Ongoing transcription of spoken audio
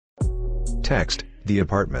Text: The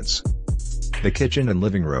apartments. The kitchen and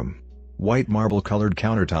living room. White marble colored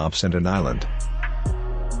countertops and an island.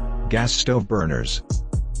 Gas stove burners.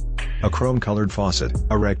 A chrome-colored faucet,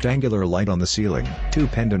 a rectangular light on the ceiling, 2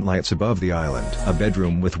 pendant lights above the island, a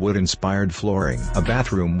bedroom with wood-inspired flooring, a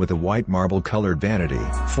bathroom with a white marble-colored vanity,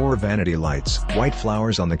 4 vanity lights, white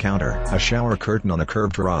flowers on the counter, a shower curtain on a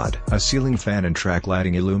curved rod, a ceiling fan and track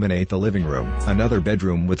lighting illuminate the living room, another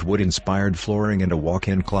bedroom with wood-inspired flooring and a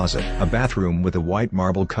walk-in closet, a bathroom with a white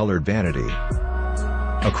marble-colored vanity,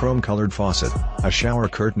 a chrome-colored faucet, a shower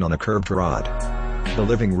curtain on a curved rod. The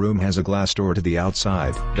living room has a glass door to the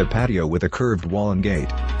outside, the patio with a curved wall and gate,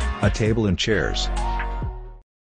 a table and chairs.